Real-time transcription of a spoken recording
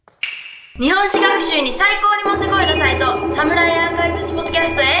日本史学習に最高にもってこいのサイト、サムライアーカイブスポッドキャ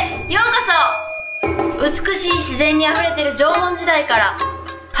ストへようこそ。美しい自然にあふれてる縄文時代から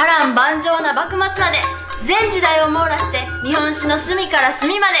波乱万丈な幕末まで、全時代を網羅して日本史の隅から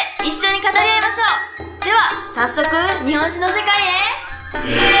隅まで一緒に語り合いましょう。では早速日本史の世界へ。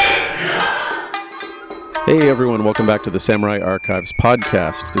Hey everyone, welcome back to the Samurai Archives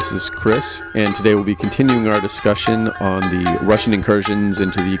podcast. This is Chris, and today we'll be continuing our discussion on the Russian incursions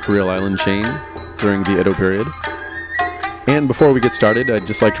into the Kuril Island chain during the Edo period. And before we get started, I'd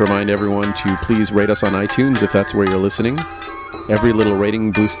just like to remind everyone to please rate us on iTunes if that's where you're listening. Every little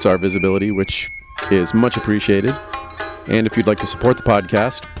rating boosts our visibility, which is much appreciated. And if you'd like to support the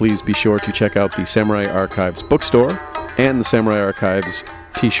podcast, please be sure to check out the Samurai Archives bookstore and the Samurai Archives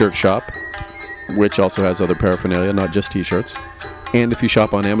t-shirt shop, which also has other paraphernalia, not just t-shirts. And if you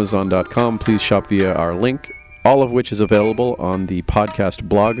shop on Amazon.com, please shop via our link, all of which is available on the podcast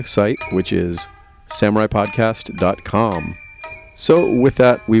blog site, which is samuraipodcast.com. So with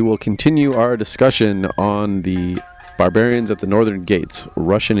that, we will continue our discussion on the Barbarians at the Northern Gates,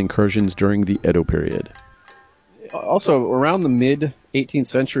 Russian incursions during the Edo period. Also, around the mid-18th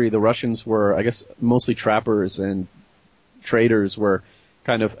century, the Russians were, I guess, mostly trappers and traders were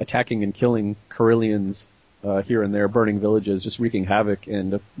kind of attacking and killing Karelians here and there, burning villages, just wreaking havoc.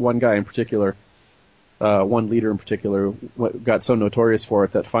 And one guy in particular, one leader in particular, got so notorious for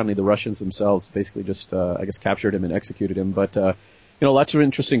it that finally the Russians themselves basically just, I guess, captured him and executed him. But, lots of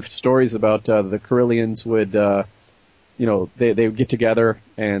interesting stories about the Karelians would, they would get together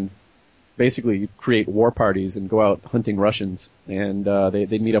and basically create war parties and go out hunting Russians. And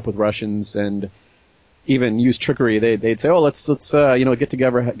they'd meet up with Russians and even use trickery. They'd say, let's get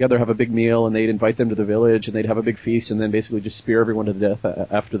together, have a big meal, and they'd invite them to the village, and they'd have a big feast, and then basically just spear everyone to death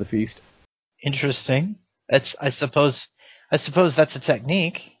after the feast. Interesting. I suppose that's a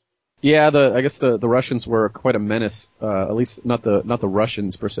technique. Yeah, I guess the Russians were quite a menace. At least not the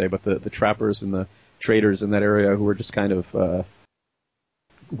Russians per se, but the trappers and the traders in that area who were just kind of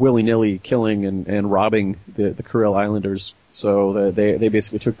willy-nilly killing and robbing the Kuril Islanders. So they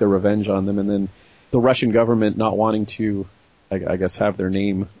basically took their revenge on them, and then the Russian government, not wanting to, I guess, have their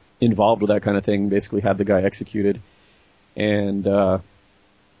name involved with that kind of thing, basically had the guy executed. And that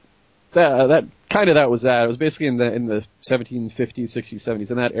was that. It was basically in the 1750s, 60s,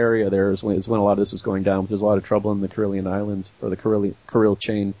 70s. In that area there is when a lot of this was going down. There's a lot of trouble in the Karelian Islands, or the Kuril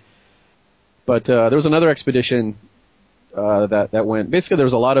chain. But there was another expedition that went. Basically, there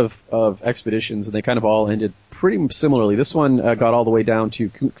was a lot of expeditions, and they kind of all ended pretty similarly. This one got all the way down to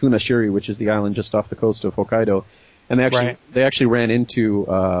Kunashiri, which is the island just off the coast of Hokkaido, and they actually ran into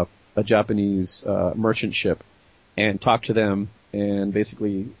a Japanese merchant ship and talked to them and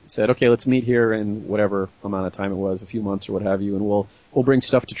basically said, okay, let's meet here in whatever amount of time it was, a few months or what have you, and we'll bring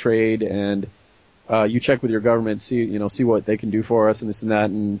stuff to trade, and you check with your government, see what they can do for us and this and that.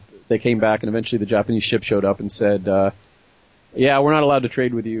 And they came back, and eventually the Japanese ship showed up and said, yeah, we're not allowed to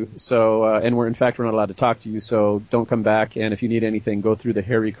trade with you, so and we're not allowed to talk to you, so don't come back, and if you need anything, go through the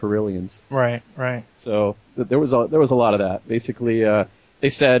hairy Karelians. Right. So there was a lot of that. Basically, they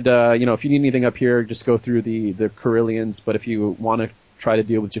said, if you need anything up here, just go through the Karelians, but if you want to try to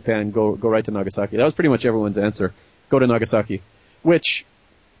deal with Japan, go right to Nagasaki. That was pretty much everyone's answer. Go to Nagasaki, which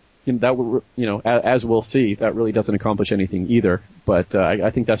as we'll see, that really doesn't accomplish anything either. But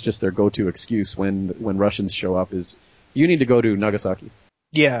I think that's just their go-to excuse when Russians show up is, you need to go to Nagasaki.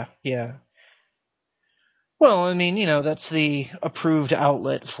 Yeah. Well, I mean, that's the approved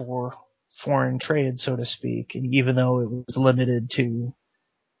outlet for foreign trade, so to speak. And even though it was limited to,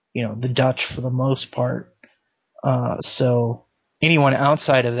 the Dutch for the most part, so anyone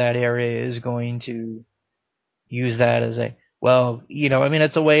outside of that area is going to use that as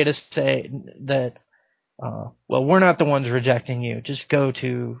it's a way to say that, we're not the ones rejecting you. Just go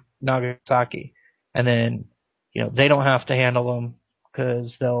to Nagasaki, and then they don't have to handle them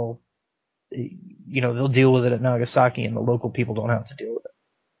because they'll deal with it at Nagasaki, and the local people don't have to deal with it.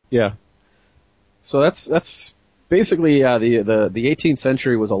 Yeah. So that's basically the 18th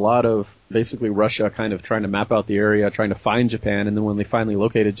century was a lot of basically Russia kind of trying to map out the area, trying to find Japan, and then when they finally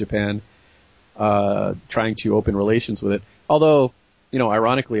located Japan, trying to open relations with it. Although,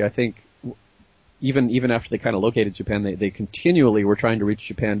 ironically, I think even after they kind of located Japan, they continually were trying to reach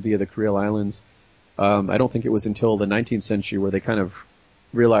Japan via the Kuril Islands. I don't think it was until the 19th century where they kind of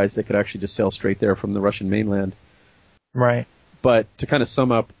realized they could actually just sail straight there from the Russian mainland. Right. But to kind of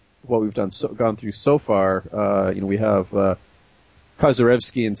sum up what we've gone through so far, we have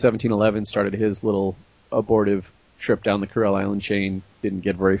Kazarevsky in 1711 started his little abortive trip down the Kuril Island chain. Didn't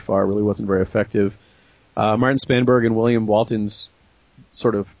get very far, really wasn't very effective. Martin Spanberg and William Walton's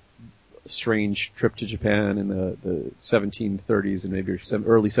sort of strange trip to Japan in the 1730s and maybe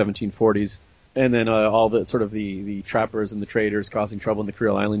early 1740s. And then all the sort of the trappers and the traders causing trouble in the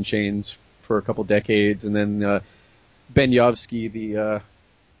Kuril Island chains for a couple decades. And then Benyovsky,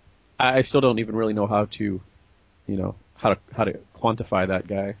 I still don't even really know how to quantify that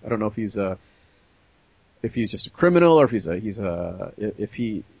guy. I don't know if he's just a criminal, or if he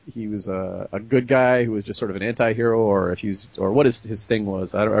was a good guy who was just sort of an anti-hero, or what his thing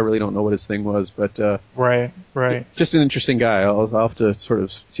was. I really don't know what his thing was, but right. Just an interesting guy. I'll have to sort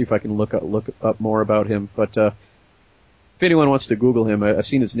of see if I can look up more about him. But if anyone wants to Google him, I've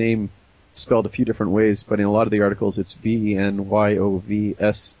seen his name spelled a few different ways, but in a lot of the articles it's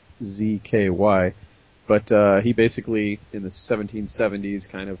Benyovszky. But he basically in the 1770s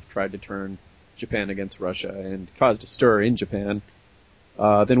kind of tried to turn Japan against Russia and caused a stir in Japan.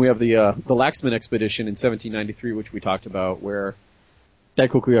 Then we have the Laxman expedition in 1793, which we talked about, where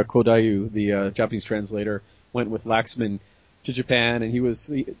Daikokuya Kodayu, the Japanese translator, went with Laxman to Japan,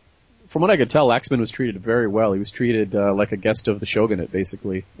 and from what I could tell, Laxman was treated very well. He was treated like a guest of the shogunate,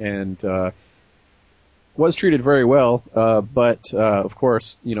 basically, and was treated very well. But of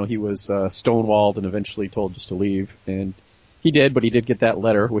course, he was stonewalled and eventually told just to leave. And he did, but he did get that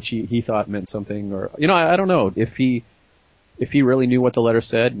letter, which he thought meant something, or I don't know if he really knew what the letter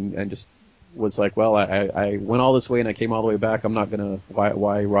said and just was like, well, I went all this way and I came all the way back. I'm not gonna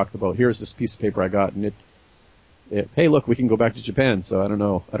why rock the boat. Here's this piece of paper I got, and hey, look, we can go back to Japan. So I don't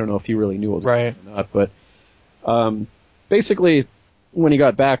know if he really knew what was going on or not. But basically, when he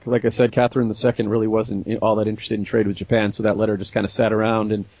got back, like I said, Catherine II really wasn't all that interested in trade with Japan, so that letter just kind of sat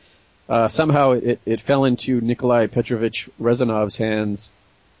around, and somehow it fell into Nikolai Petrovich Rezanov's hands,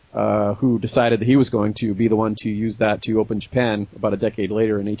 who decided that he was going to be the one to use that to open Japan about a decade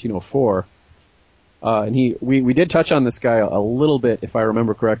later in 1804. And we did touch on this guy a little bit, if I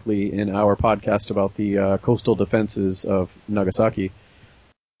remember correctly, in our podcast about the coastal defenses of Nagasaki.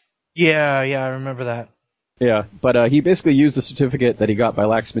 Yeah, I remember that. Yeah, but he basically used the certificate that he got by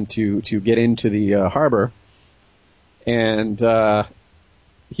Laxman to get into the harbor, and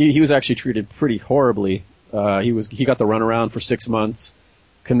he was actually treated pretty horribly. He got the runaround for 6 months.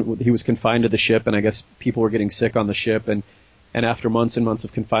 He was confined to the ship, and I guess people were getting sick on the ship, and after months and months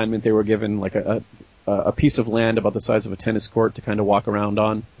of confinement, they were given like a piece of land about the size of a tennis court to kind of walk around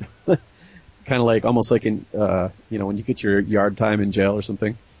on, kind of like almost like in when you get your yard time in jail or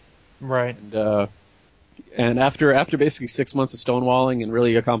something. Right. And after basically 6 months of stonewalling and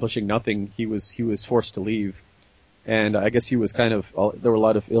really accomplishing nothing, he was forced to leave. And I guess he was there were a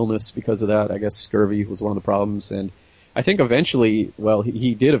lot of illness because of that. I guess scurvy was one of the problems, and I think eventually,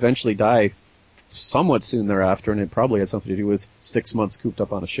 he did eventually die somewhat soon thereafter, and it probably had something to do with 6 months cooped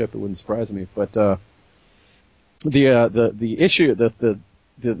up on a ship. It wouldn't surprise me. But the issue,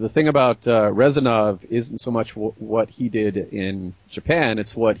 the thing about Rezanov isn't so much what he did in Japan;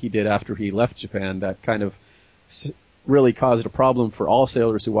 it's what he did after he left Japan that kind of really caused a problem for all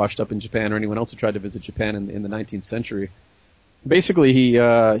sailors who washed up in Japan or anyone else who tried to visit Japan in the 19th century. Basically,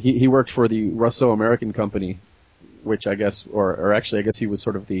 he worked for the Russo-American Company, which I guess, or actually I guess he was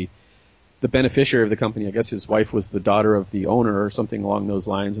sort of the beneficiary of the company. I guess his wife was the daughter of the owner or something along those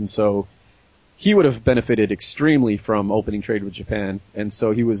lines, and so he would have benefited extremely from opening trade with Japan, and so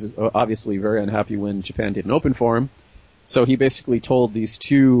he was obviously very unhappy when Japan didn't open for him. So he basically told these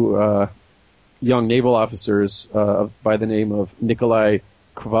two young naval officers by the name of Nikolai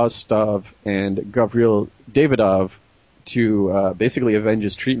Kvastov and Gavril Davidov to basically avenge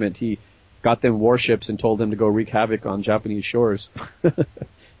his treatment. He got them warships and told them to go wreak havoc on Japanese shores.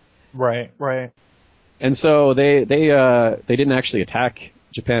 Right. And so they didn't actually attack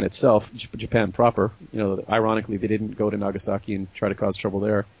Japan itself, Japan proper. Ironically, they didn't go to Nagasaki and try to cause trouble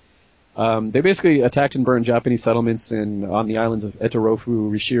there. They basically attacked and burned Japanese settlements on the islands of Etorofu,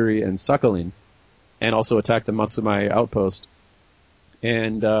 Rishiri, and Sakhalin, and also attacked the Matsumai outpost.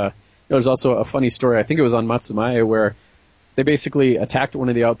 And there's also a funny story, I think it was on Matsumai, where they basically attacked one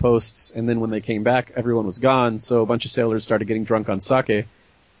of the outposts, and then when they came back, everyone was gone, so a bunch of sailors started getting drunk on sake.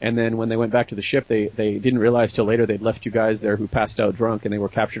 And then when they went back to the ship, they didn't realize till later they'd left two guys there who passed out drunk, and they were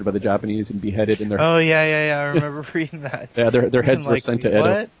captured by the Japanese and beheaded in their... Oh, yeah, I remember reading that. Yeah, their heads were sent to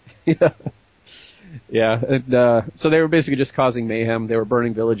Edo. What? Yeah, and so they were basically just causing mayhem. They were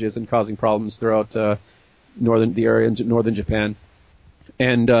burning villages and causing problems throughout the area in northern Japan.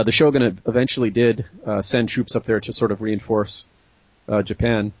 And the shogunate eventually did send troops up there to sort of reinforce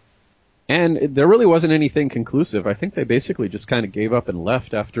Japan. And there really wasn't anything conclusive. I think they basically just kind of gave up and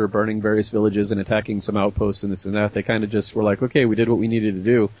left after burning various villages and attacking some outposts and this and that. They kind of just were like, okay, we did what we needed to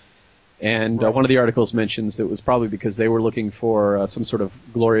do. And one of the articles mentions that it was probably because they were looking for some sort of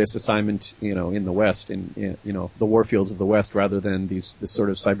glorious assignment, in the West, in the war fields of the West, rather than this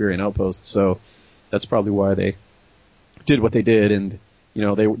sort of Siberian outpost. So that's probably why they did what they did. And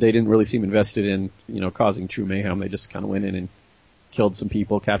they didn't really seem invested in causing true mayhem. They just kind of went in and killed some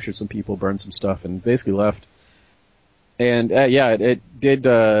people, captured some people, burned some stuff, and basically left. And it did.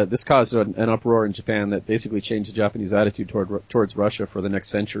 This caused an uproar in Japan that basically changed the Japanese attitude towards Russia for the next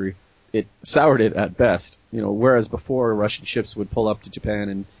century. It soured it at best. Whereas before Russian ships would pull up to Japan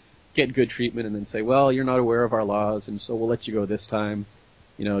and get good treatment and then say, well, you're not aware of our laws, and so we'll let you go this time.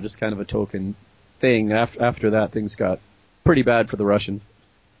 Just kind of a token thing. After that, things got pretty bad for the Russians.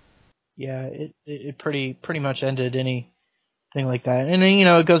 Yeah, it pretty much ended anything like that. And then,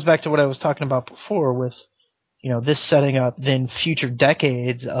 it goes back to what I was talking about before with, this setting up then future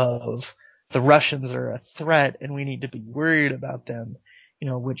decades of the Russians are a threat and we need to be worried about them,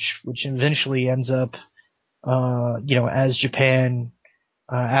 which eventually ends up, as Japan,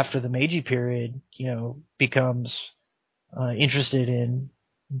 after the Meiji period, becomes interested in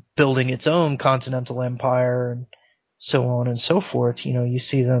building its own continental empire and so on and so forth. You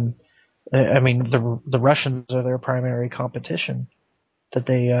see them, the Russians are their primary competition that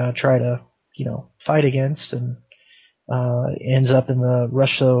they try to, fight against, and ends up in the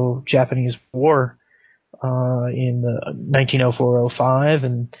Russo-Japanese War in the 1904-05,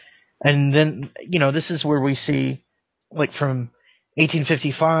 and then this is where we see, like, from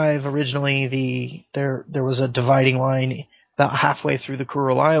 1855 originally there was a dividing line about halfway through the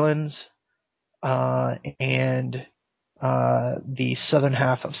Kuril Islands and the southern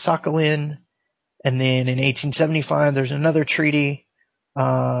half of Sakhalin, and then in 1875 there's another treaty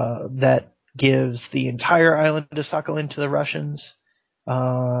that gives the entire island of Sakhalin to the Russians,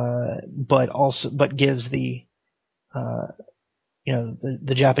 but gives the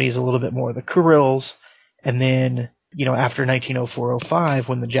Japanese a little bit more, the Kurils. And then after 1904-05,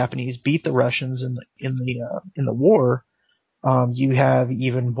 when the Japanese beat the Russians in the war, you have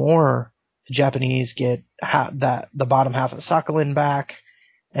even more. The Japanese get the bottom half of Sakhalin back,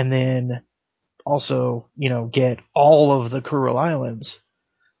 and then also get all of the Kuril Islands,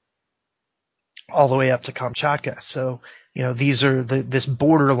 all the way up to Kamchatka. So, this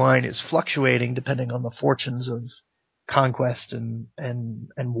borderline is fluctuating depending on the fortunes of conquest and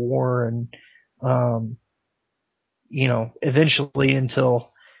war, and, eventually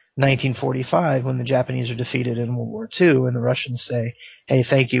until 1945, when the Japanese are defeated in World War II and the Russians say, hey,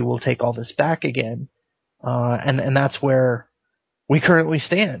 thank you, we'll take all this back again. And that's where we currently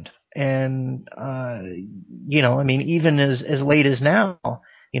stand. And, even as late as now,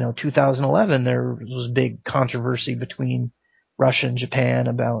 2011, there was a big controversy between Russia and Japan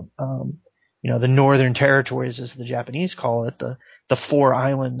about, the Northern Territories, as the Japanese call it, the 4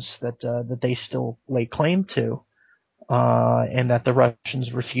 islands that they still lay claim to, and that the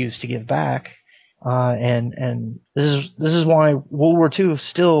Russians refuse to give back. And this is why World War II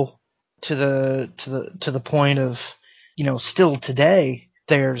still, to the point of, still today,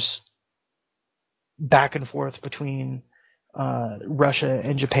 there's back and forth between Russia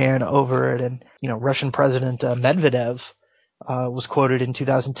and Japan over it. And, Russian President Medvedev was quoted in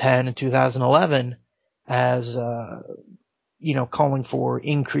 2010 and 2011 as, calling for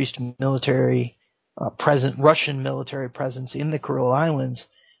increased Russian military presence in the Kuril Islands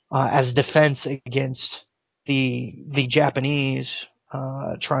as defense against the Japanese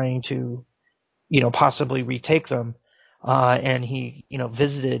trying to, possibly retake them. And he,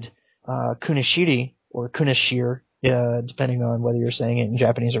 visited Kunashiri or Kunashir, depending on whether you're saying it in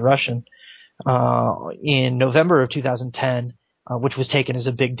Japanese or Russian, in November of 2010, which was taken as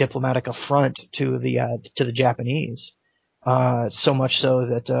a big diplomatic affront to the Japanese. So much so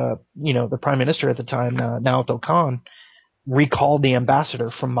that, the prime minister at the time, Naoto Kan, recalled the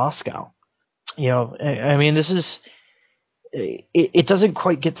ambassador from Moscow. It doesn't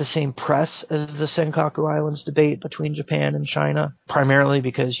quite get the same press as the Senkaku Islands debate between Japan and China, primarily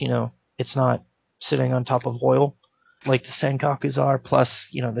because, it's not sitting on top of oil like the Senkakus are. Plus,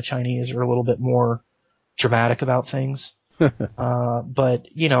 the Chinese are a little bit more dramatic about things. But,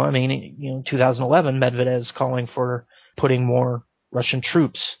 2011, Medvedev's calling for putting more Russian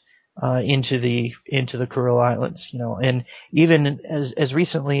troops into the Kuril Islands, and even as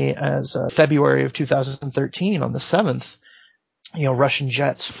recently as February of 2013, on the 7th, Russian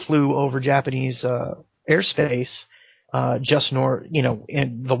jets flew over Japanese airspace just north,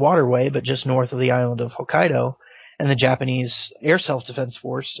 in the waterway, but just north of the island of Hokkaido, and the Japanese Air Self-Defense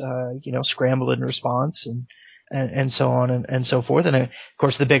Force, scrambled in response, and so on and so forth. And of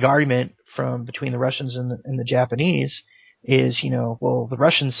course, the big argument between the Russians and the Japanese is, well, the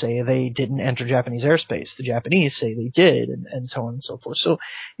Russians say they didn't enter Japanese airspace. The Japanese say they did, and so on and so forth. So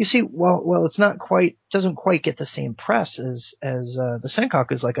you see, well, it's doesn't quite get the same press as the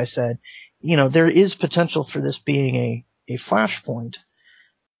Senkakus, like I said. There is potential for this being a flashpoint.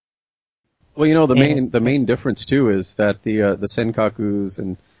 Well, the main difference too is that the Senkakus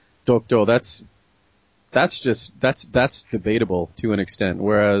and Dokdo, that's debatable to an extent.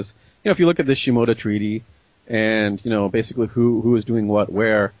 Whereas, if you look at the Shimoda Treaty and, basically who is doing what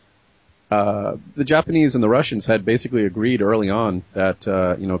where, the Japanese and the Russians had basically agreed early on that,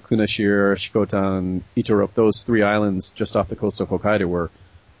 Kunashir, Shikotan, Itorup, those three islands just off the coast of Hokkaido were,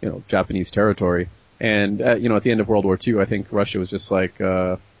 Japanese territory. And, at the end of World War II, I think Russia was just like,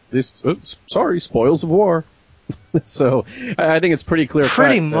 spoils of war. So I think it's pretty clear.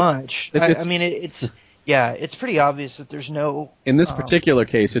 Pretty much. It's pretty obvious that there's no. In this particular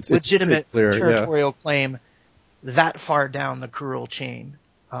case, it's legitimate clear, territorial claim that far down the Kuril chain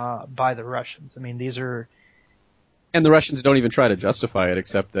by the Russians. I mean, these are. And the Russians don't even try to justify it,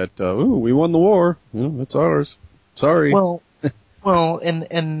 except that we won the war. It's ours. Sorry. Well,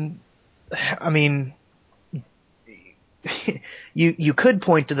 and I mean, you could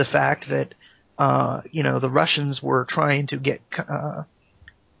point to the fact that the Russians were trying to get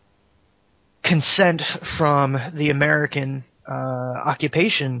consent from the American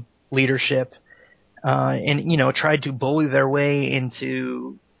occupation leadership, and tried to bully their way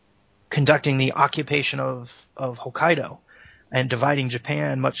into conducting the occupation of Hokkaido and dividing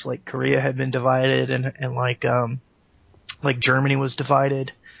Japan, much like Korea had been divided, and like Germany was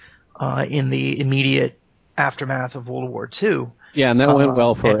divided in the immediate aftermath of World War II. Yeah, and that went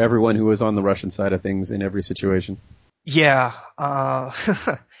well for everyone who was on the Russian side of things in every situation. Yeah,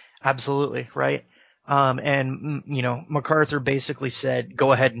 absolutely, right. And MacArthur basically said,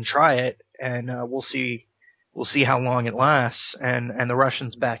 "Go ahead and try it, and we'll see how long it lasts." And the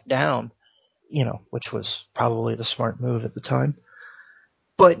Russians backed down, which was probably the smart move at the time.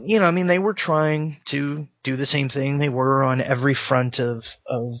 But they were trying to do the same thing. They were on every front of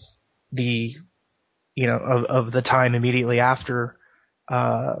the of the time immediately after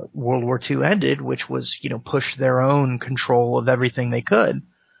World War II ended, which was push their own control of everything they could,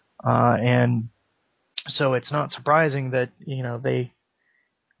 and so it's not surprising that they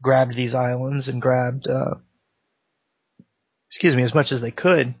grabbed these islands and grabbed as much as they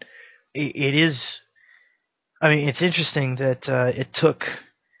could. It is, I mean, it's interesting that it took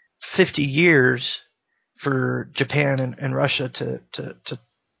 50 years for Japan and Russia to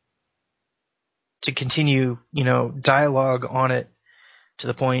continue, dialogue on it to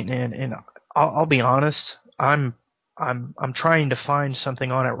the point, and I'll be honest, I'm trying to find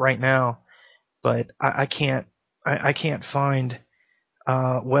something on it right now, but I can't find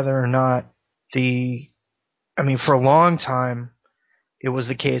whether or not for a long time it was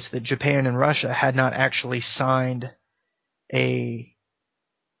the case that Japan and Russia had not actually signed a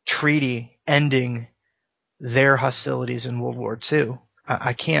treaty ending their hostilities in World War II.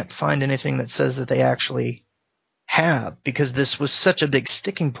 I can't find anything that says that they actually have, because this was such a big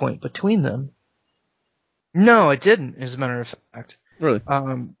sticking point between them. No, it didn't, as a matter of fact. Really?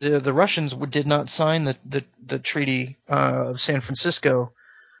 The Russians did not sign the Treaty of San Francisco,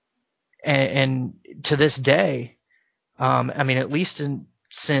 and to this day, at least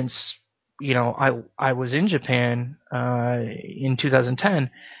since I was in Japan in 2010,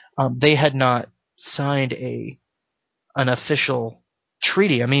 they had not signed an official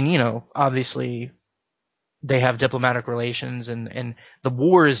treaty. Obviously they have diplomatic relations, and the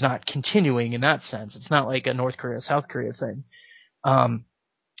war is not continuing in that sense. It's not like a North Korea, South Korea thing.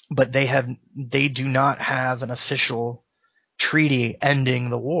 But they do not have an official treaty ending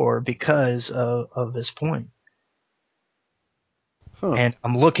the war because of this point. Huh. And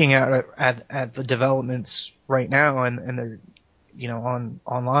I'm looking at the developments right now, and they're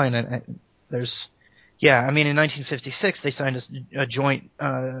online, and there's in 1956 they signed a joint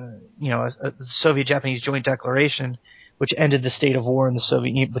a Soviet-Japanese joint declaration which ended the state of war in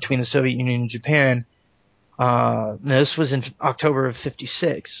between the Soviet Union and Japan. This was in October of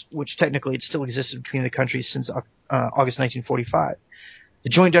 56, which technically it still existed between the countries since August 1945. The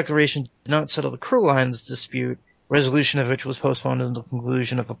joint declaration did not settle the Kuril Islands dispute, resolution of which was postponed until the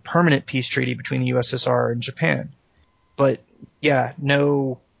conclusion of a permanent peace treaty between the USSR and Japan. But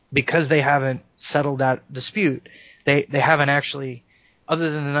because they haven't settled that dispute, they haven't actually, other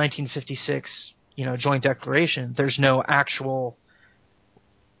than the 1956 joint declaration, there's no actual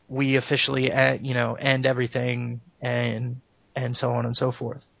we officially end everything and so on and so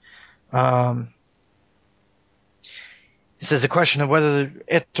forth. It says the question of whether the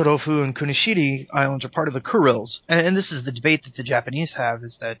Etorofu and Kunishiri Islands are part of the Kurils, and this is the debate that the Japanese have,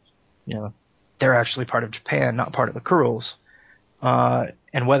 is that, they're actually part of Japan, not part of the Kurils.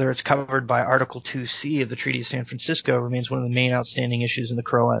 And whether it's covered by Article 2C of the Treaty of San Francisco remains one of the main outstanding issues in the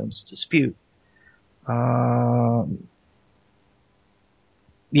Kuril Islands dispute.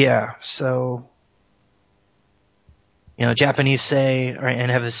 So Japanese say,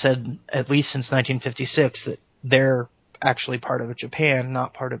 and have said at least since 1956, that they're actually part of Japan,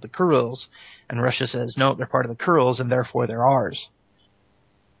 not part of the Kurils, and Russia says no, they're part of the Kurils and therefore they're ours.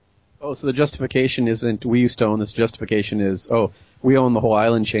 Oh, so the justification isn't we used to own this. Justification is, we own the whole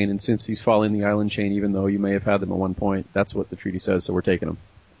island chain, and since these fall in the island chain, even though you may have had them at one point, that's what the treaty says. So we're taking them,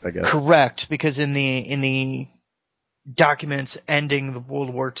 I guess. Correct, because in the documents ending the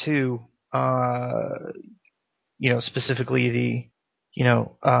World War II, specifically the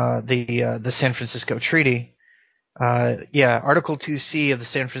San Francisco Treaty. Article 2C of the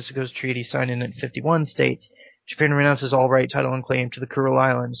San Francisco Treaty, signed in 1951, states, Japan renounces all right, title, and claim to the Kuril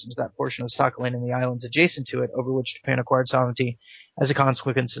Islands and to that portion of Sakhalin and the islands adjacent to it, over which Japan acquired sovereignty as a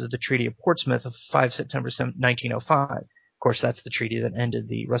consequence of the Treaty of Portsmouth of 5 September 1905. Of course, that's the treaty that ended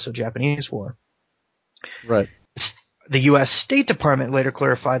the Russo-Japanese War. Right. The U.S. State Department later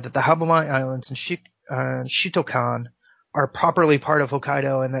clarified that the Habomai Islands and Shitokan are properly part of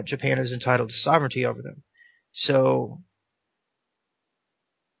Hokkaido and that Japan is entitled to sovereignty over them. So,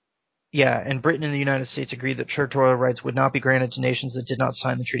 and Britain and the United States agreed that territorial rights would not be granted to nations that did not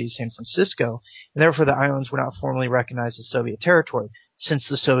sign the Treaty of San Francisco, and therefore the islands were not formally recognized as Soviet territory, since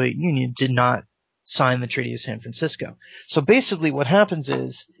the Soviet Union did not sign the Treaty of San Francisco. So basically what happens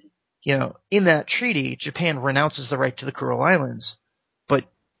is, in that treaty, Japan renounces the right to the Kuril Islands, but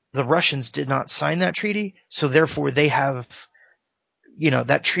the Russians did not sign that treaty, so therefore they have,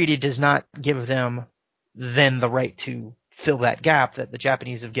 that treaty does not give them then the right to fill that gap that the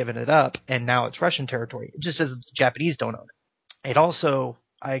Japanese have given it up, and now it's Russian territory. It just says that the Japanese don't own it. It also,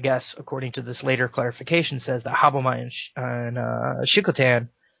 I guess, according to this later clarification, says that Habomai and Shikotan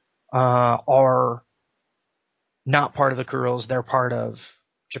are not part of the Kurils, they're part of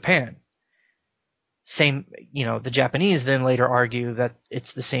Japan. Same, the Japanese then later argue that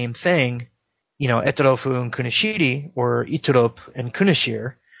it's the same thing. Etorofu and Kunishiri, or Iturop and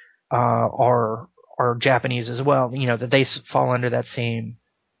Kunishir, are Japanese as well, that they fall under that same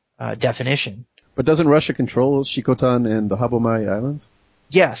definition. But doesn't Russia control Shikotan and the Habomai Islands?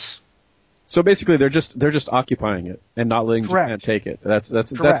 Yes. So basically, they're just occupying it and not letting Correct. Japan take it. That's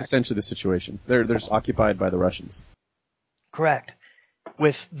essentially the situation. They're just occupied by the Russians. Correct.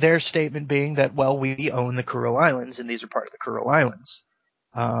 With their statement being that, well, we own the Kuril Islands and these are part of the Kuril Islands.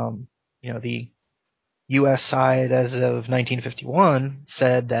 The U.S. side, as of 1951,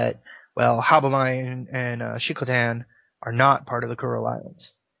 said that, well, Habomai and Shikotan are not part of the Kuril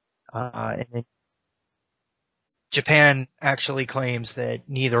Islands. And Japan actually claims that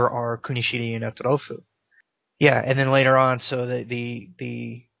neither are Kunishiri and Etorofu. Yeah, and then later on, so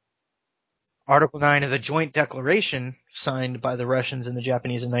the Article 9 of the Joint Declaration, signed by the Russians and the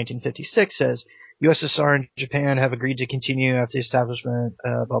Japanese in 1956, says, USSR and Japan have agreed to continue after the establishment,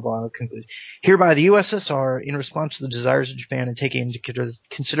 conclude. Hereby, the USSR, in response to the desires of Japan and taking into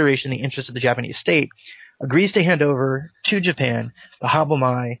consideration the interests of the Japanese state, agrees to hand over to Japan the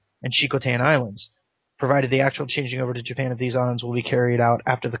Habomai and Shikotan Islands, provided the actual changing over to Japan of these islands will be carried out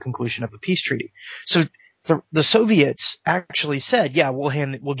after the conclusion of a peace treaty. So the Soviets actually said,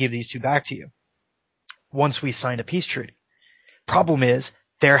 we'll give these two back to you once we signed a peace treaty. Problem is,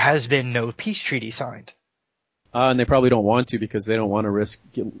 there has been no peace treaty signed. And they probably don't want to because they don't want to risk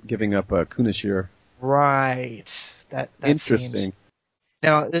giving up Kunishir. Right. That Interesting. Seems...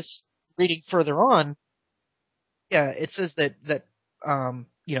 Now, this reading further on, it says that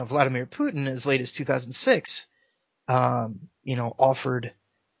Vladimir Putin, as late as 2006, offered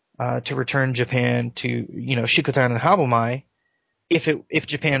to return Japan to, Shikotan and Habomai if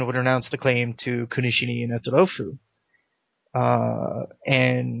Japan would renounce the claim to Kunishiri and Etorofu.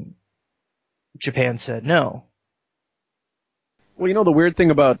 And Japan said no. Well, the weird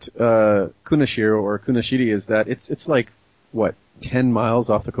thing about Kunishir or Kunishiri is that it's like, 10 miles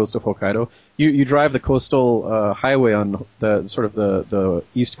off the coast of Hokkaido? You drive the coastal highway on the sort of the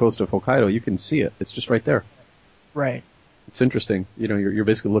east coast of Hokkaido, you can see it. It's just right there. Right. It's interesting. You're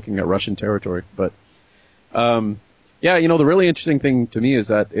basically looking at Russian territory. But, the really interesting thing to me is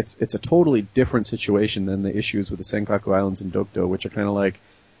that it's a totally different situation than the issues with the Senkaku Islands and Dokdo, which are kind of like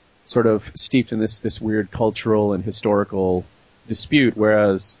sort of steeped in this weird cultural and historical dispute,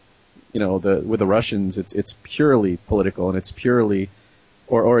 whereas, with the Russians, it's purely political and it's purely,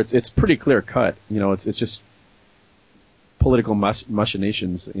 or it's pretty clear cut. It's just political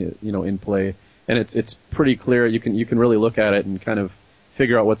machinations, in play, and it's pretty clear. You can really look at it and kind of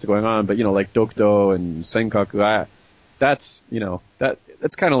figure out what's going on. But like Dokudo and Senkaku, that's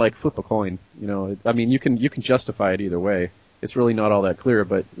kind of like flip a coin. I mean, you can justify it either way. It's really not all that clear.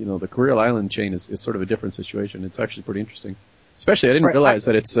 But the Kurile Island chain is sort of a different situation. It's actually pretty interesting. Especially, I didn't realize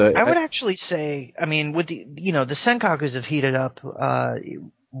that it's. I would actually say, I mean, with the the Senkakus have heated up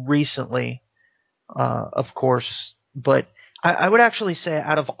recently, of course, but I would actually say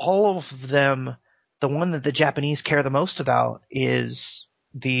out of all of them, the one that the Japanese care the most about is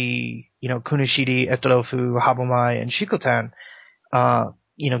the Kunishiri, Etorofu, Habomai, and Shikotan.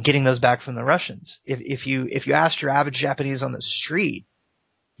 Getting those back from the Russians. If you asked your average Japanese on the street,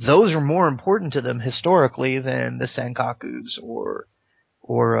 those are more important to them historically than the Senkakus or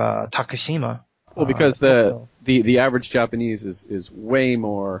Takashima. Well, because the average Japanese is way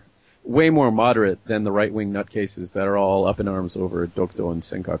more moderate than the right wing nutcases that are all up in arms over Dokudo and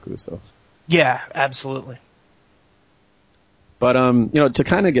Senkaku. So yeah, absolutely. But to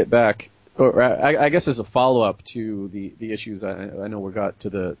kind of get back, or I guess as a follow up to the issues, I know we got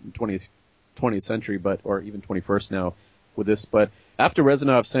to the 20th century, or even 21st now with this. But after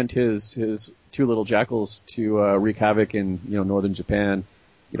Rezanov sent his two little jackals to wreak havoc in northern Japan,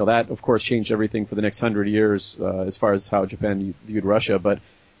 that of course changed everything for the next 100 years as far as how Japan viewed Russia. But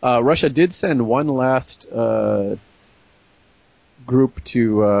Russia did send one last group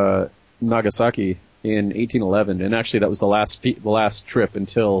to Nagasaki in 1811, and actually that was the last trip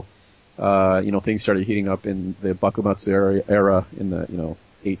until things started heating up in the Bakumatsu era in the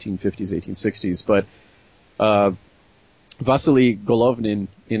 1850s, 1860s. But Vasily Golovnin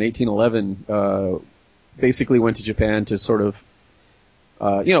in 1811 basically went to Japan to sort of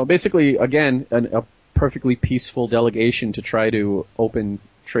basically again a perfectly peaceful delegation to try to open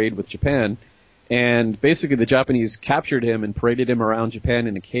trade with Japan. And basically the Japanese captured him and paraded him around Japan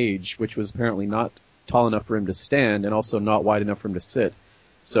in a cage, which was apparently not tall enough for him to stand and also not wide enough for him to sit.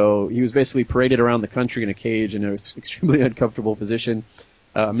 So he was basically paraded around the country in a cage in an extremely uncomfortable position,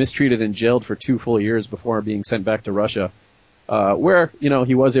 mistreated and jailed for 2 full years before being sent back to Russia, where,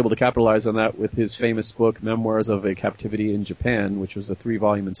 he was able to capitalize on that with his famous book, Memoirs of a Captivity in Japan, which was a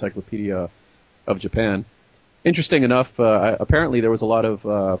 3-volume encyclopedia of Japan. Interesting enough, apparently there was a lot of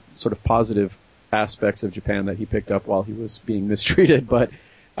sort of positive aspects of Japan that he picked up while he was being mistreated, but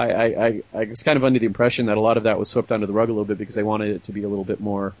I was kind of under the impression that a lot of that was swept under the rug a little bit because they wanted it to be a little bit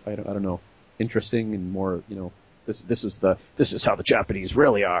more, I don't know, interesting and more, this is how the Japanese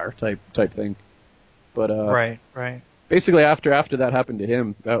really are type thing. But right. Basically, after that happened to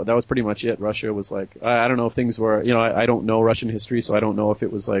him, that was pretty much it. Russia was like, I don't know if things were, I don't know Russian history, so I don't know if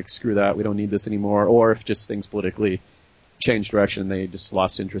it was like, screw that, we don't need this anymore, or if just things politically changed direction. They just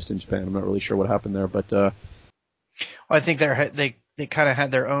lost interest in Japan. I'm not really sure what happened there, but well, I think they kind of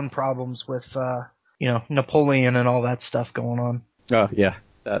had their own problems with Napoleon and all that stuff going on. Yeah,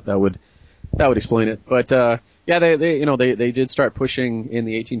 that would explain it. But yeah, they did start pushing in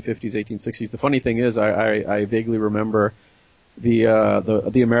the 1850s, 1860s. The funny thing is, I vaguely remember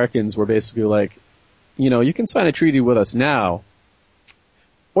the Americans were basically like, you can sign a treaty with us now,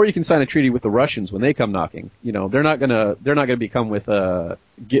 or you can sign a treaty with the Russians when they come knocking. They're not gonna be come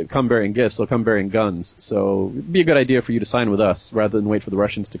bearing gifts. They'll come bearing guns. So it'd be a good idea for you to sign with us rather than wait for the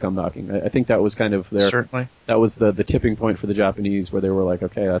Russians to come knocking. I think that was kind of certainly that was the tipping point for the Japanese, where they were like,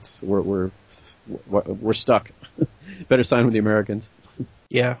 okay, we're stuck. Better sign with the Americans.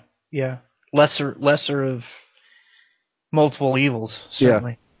 Yeah. Lesser of multiple evils,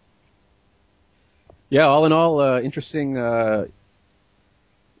 certainly. Yeah. All in all, interesting. The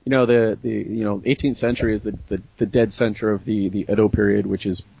 18th century is the dead center of the Edo period, which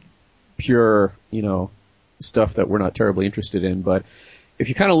is pure, stuff that we're not terribly interested in. But if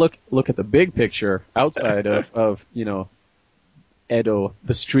you kind of look at the big picture outside of Edo,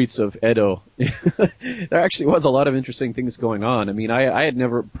 the streets of Edo, there actually was a lot of interesting things going on. I mean, I had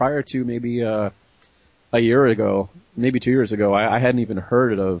never, prior to maybe a year ago, maybe 2 years ago, I hadn't even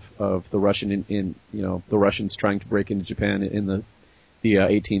heard of the the Russians trying to break into Japan in the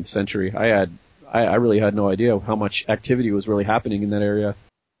 18th century. I really had no idea how much activity was really happening in that area.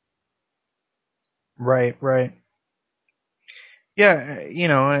 Right. Yeah,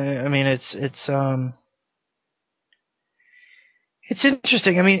 I mean, it's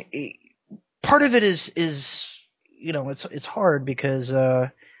interesting. I mean, part of it is it's hard because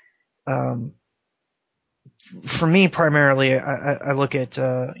for me primarily, I look at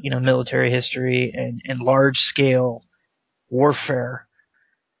military history and large scale warfare.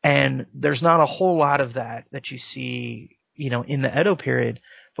 And there's not a whole lot of that you see, in the Edo period.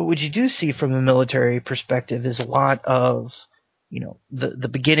 But what you do see from a military perspective is a lot of, the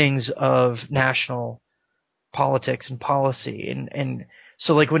beginnings of national politics and policy. And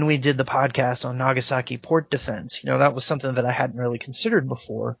so like when we did the podcast on Nagasaki port defense, that was something that I hadn't really considered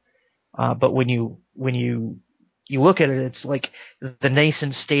before. But when you look at it, it's like the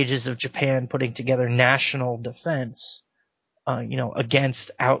nascent stages of Japan putting together national defense,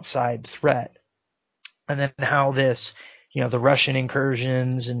 against outside threat. And then how this, the Russian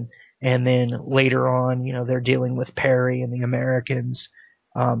incursions and then later on, they're dealing with Perry and the Americans.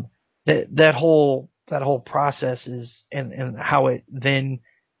 That whole process is, and how it then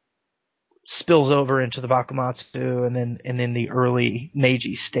spills over into the Bakumatsu and then the early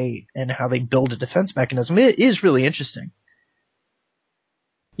Meiji state and how they build a defense mechanism. It is really interesting.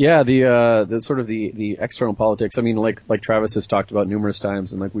 Yeah, the sort of the external politics. I mean, like Travis has talked about numerous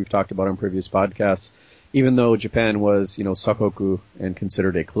times, and like we've talked about on previous podcasts. Even though Japan was, sakoku and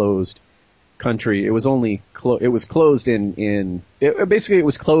considered a closed country, it was only it was closed basically it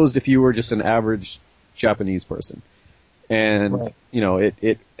was closed if you were just an average Japanese person, and Right.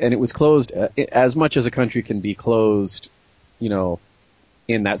 It was closed as much as a country can be closed,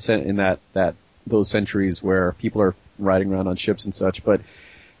 in that those centuries where people are riding around on ships and such, but.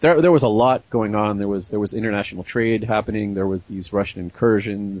 There was a lot going on. There was international trade happening. There was these Russian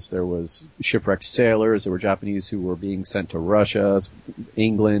incursions. There was shipwrecked sailors. There were Japanese who were being sent to Russia,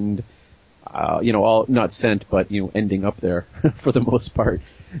 England, all not sent, but ending up there for the most part,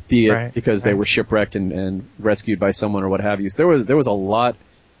 be it because they were shipwrecked and rescued by someone or what have you. So there was a lot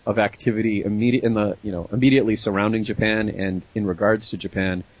of activity immediately surrounding Japan and in regards to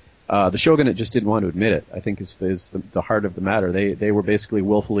Japan. The shogunate just didn't want to admit it, I think is the heart of the matter. They were basically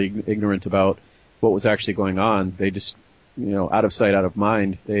willfully ignorant about what was actually going on. They just, out of sight, out of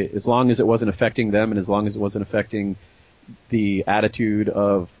mind. As long as it wasn't affecting them and as long as it wasn't affecting the attitude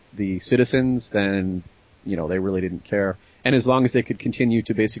of the citizens, then, they really didn't care. And as long as they could continue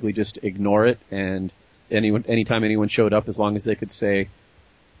to basically just ignore it, and anytime anyone showed up, as long as they could say,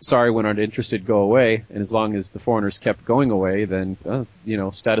 sorry, we're not interested, go away. And as long as the foreigners kept going away, then,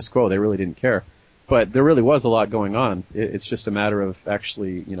 status quo, they really didn't care. But there really was a lot going on. It's just a matter of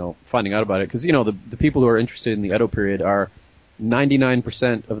actually, finding out about it. Because, the people who are interested in the Edo period are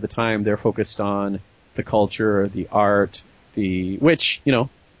 99% of the time they're focused on the culture, the art, which,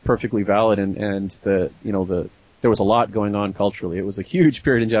 perfectly valid. And there was a lot going on culturally. It was a huge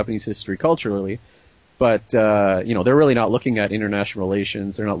period in Japanese history culturally. But, they're really not looking at international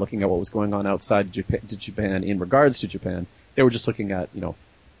relations. They're not looking at what was going on outside Japan in regards to Japan. They were just looking at,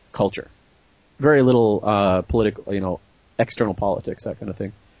 culture. Very little political, external politics, that kind of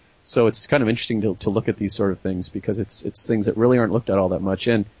thing. So it's kind of interesting to look at these sort of things because it's things that really aren't looked at all that much.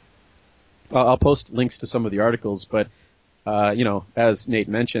 And I'll post links to some of the articles, but, as Nate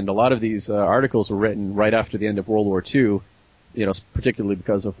mentioned, a lot of these articles were written right after the end of World War II, particularly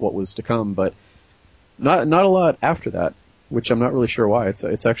because of what was to come. But not a lot after that, which I'm not really sure why.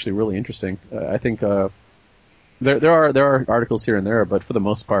 It's actually really interesting. I think there are articles here and there, but for the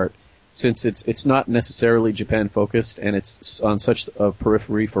most part, since it's not necessarily Japan focused and it's on such a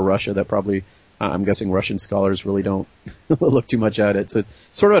periphery for Russia that probably I'm guessing Russian scholars really don't look too much at it. So it's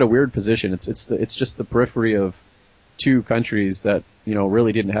sort of at a weird position. It's just the periphery of two countries that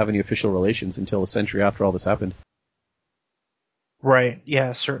really didn't have any official relations until a century after all this happened. Right.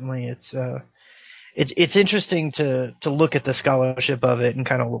 Yeah. Certainly. It's interesting to look at the scholarship of it and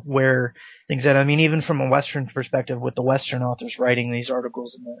kind of where things at. I mean, even from a Western perspective, with the Western authors writing these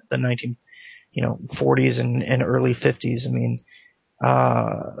articles in the 1940s and early 50s. I mean,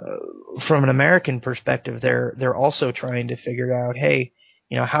 from an American perspective, they're also trying to figure out, hey,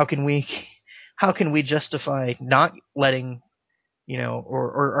 how can we justify not letting,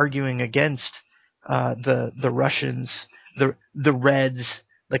 or arguing against the Russians, the Reds,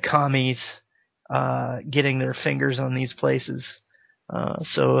 the commies, getting their fingers on these places.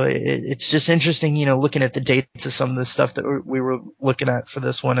 So it's just interesting, looking at the dates of some of the stuff that we were looking at for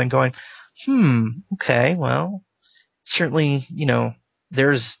this one and going, okay, well, certainly,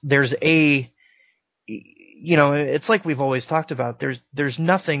 there's it's like we've always talked about. There's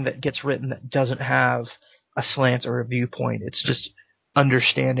nothing that gets written that doesn't have a slant or a viewpoint. It's just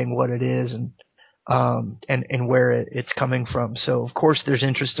understanding what it is and where it's coming from. So of course there's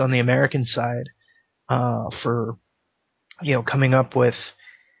interest on the American side, for, coming up with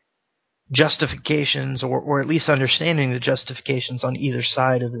justifications or at least understanding the justifications on either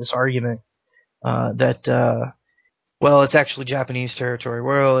side of this argument, that, well, it's actually Japanese territory.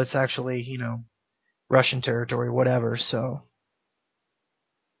 Well, it's actually, Russian territory, whatever. So.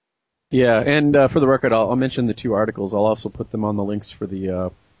 Yeah, and for the record, I'll mention the two articles. I'll also put them on the links for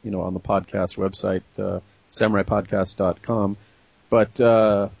the on the podcast website, samuraipodcast.com. But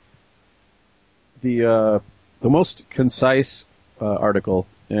the most concise article,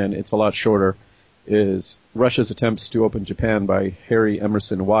 and it's a lot shorter, is Russia's Attempts to Open Japan by Harry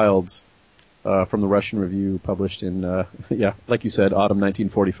Emerson Wilds from the Russian Review, published in, like you said, autumn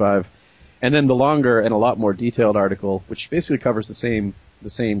 1945. And then the longer and a lot more detailed article, which basically covers the same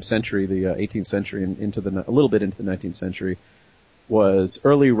century, the 18th century, and a little bit into the 19th century, was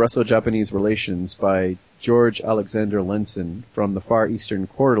Early Russo-Japanese Relations by George Alexander Lenson from the Far Eastern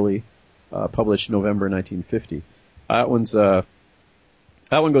Quarterly, published November 1950. That one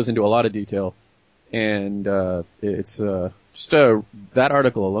goes into a lot of detail, and it's that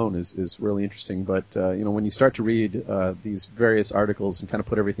article alone is really interesting. But when you start to read these various articles and kind of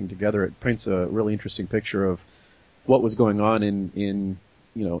put everything together, it paints a really interesting picture of what was going on in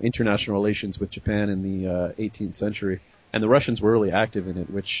international relations with Japan in the 18th century. And the Russians were really active in it,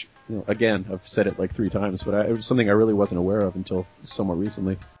 which, again, I've said it like 3 times, but it was something I really wasn't aware of until somewhat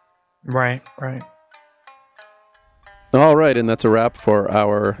recently. Right. All right, and that's a wrap for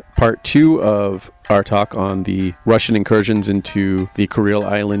our part 2 of our talk on the Russian incursions into the Kuril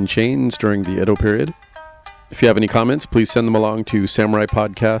Island chains during the Edo period. If you have any comments, please send them along to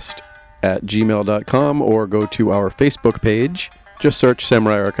samuraipodcast@gmail.com or go to our Facebook page. Just search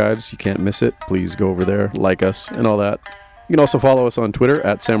Samurai Archives. You can't miss it. Please go over there, like us, and all that. You can also follow us on Twitter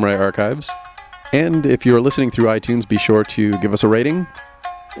 @Samurai Archives. And if you're listening through iTunes, be sure to give us a rating.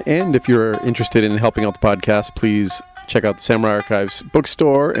 And if you're interested in helping out the podcast, please check out the Samurai Archives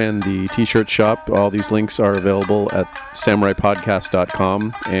bookstore and the t-shirt shop. All these links are available at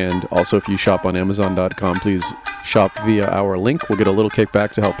samuraipodcast.com. And also, if you shop on amazon.com, please shop via our link. We'll get a little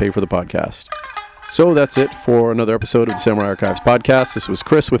kickback to help pay for the podcast. So that's it for another episode of the Samurai Archives podcast. This was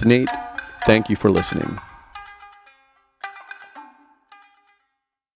Chris with Nate. Thank you for listening.